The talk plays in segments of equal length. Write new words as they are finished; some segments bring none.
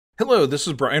Hello, this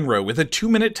is Brian Rowe with a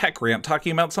 2-minute tech rant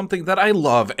talking about something that I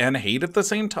love and hate at the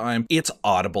same time. It's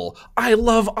Audible. I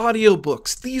love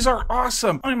audiobooks. These are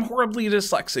awesome. I'm horribly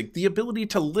dyslexic. The ability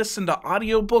to listen to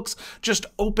audiobooks just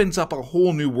opens up a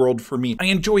whole new world for me. I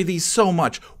enjoy these so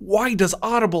much. Why does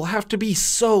Audible have to be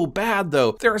so bad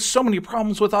though? There are so many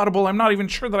problems with Audible, I'm not even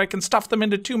sure that I can stuff them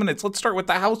into 2 minutes. Let's start with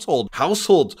the household.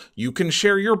 Households, you can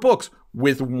share your books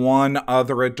with one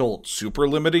other adult. Super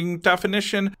limiting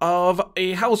definition of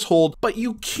a household, but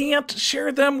you can't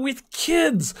share them with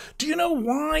kids. Do you know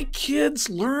why kids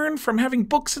learn from having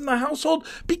books in the household?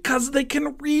 Because they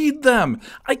can read them.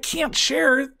 I can't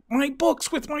share my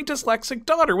books with my dyslexic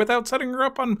daughter without setting her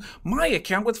up on my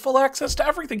account with full access to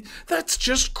everything. That's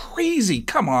just crazy.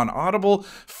 Come on, Audible,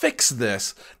 fix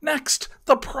this. Next,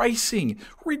 the pricing.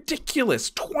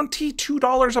 Ridiculous.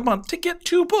 $22 a month to get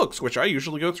 2 books, which I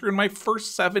usually go through in my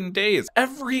first 7 days.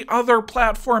 Every other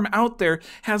platform out there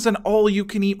has an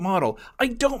all-you-can-eat model. I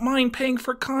don't mind paying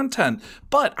for content,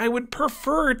 but I would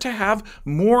prefer to have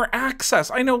more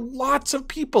access. I know lots of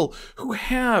people who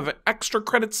have extra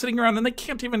credits sitting around and they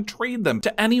can't even trade them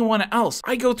to anyone else.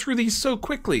 I go through these so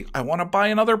quickly. I want to buy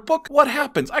another book. What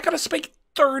happens? I gotta spend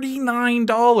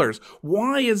 $39.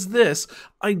 Why is this,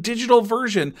 a digital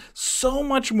version, so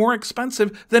much more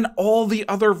expensive than all the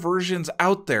other versions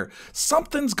out there?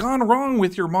 Something's gone wrong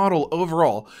with your model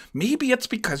overall. Maybe it's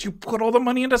because you put all the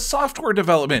money into software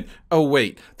development. Oh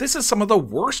wait, this is some of the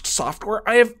worst software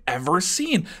I have ever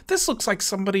seen. This looks like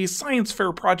somebody's science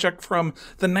fair project from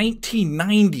the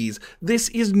 1990s. This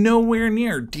is nowhere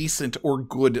near decent or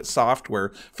good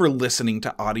software for listening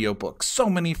to audiobooks. So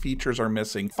many features are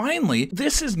missing. Finally,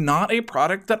 this is not a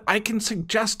product that I can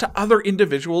suggest to other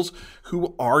individuals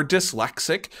who are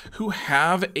dyslexic, who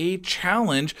have a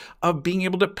challenge of being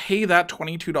able to pay that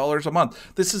 $22 a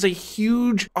month. This is a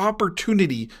huge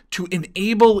opportunity to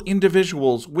enable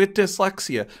individuals with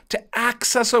dyslexia to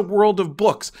access a world of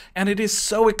books, and it is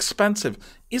so expensive.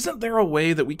 Isn't there a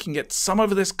way that we can get some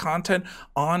of this content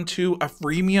onto a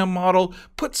freemium model,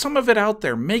 put some of it out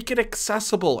there, make it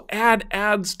accessible, add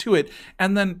ads to it,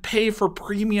 and then pay for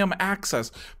premium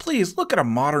access? Please look at a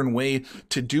modern way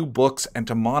to do books and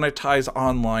to monetize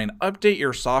online, update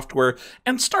your software,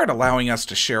 and start allowing us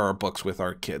to share our books with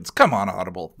our kids. Come on,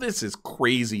 Audible. This is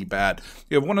crazy bad.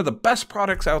 You have one of the best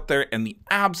products out there and the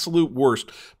absolute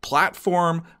worst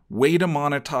platform, way to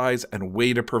monetize, and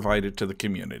way to provide it to the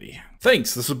community.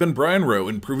 Thanks, this has been Brian Rowe,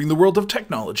 improving the world of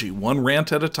technology one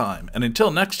rant at a time. And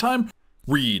until next time,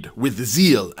 read with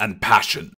zeal and passion.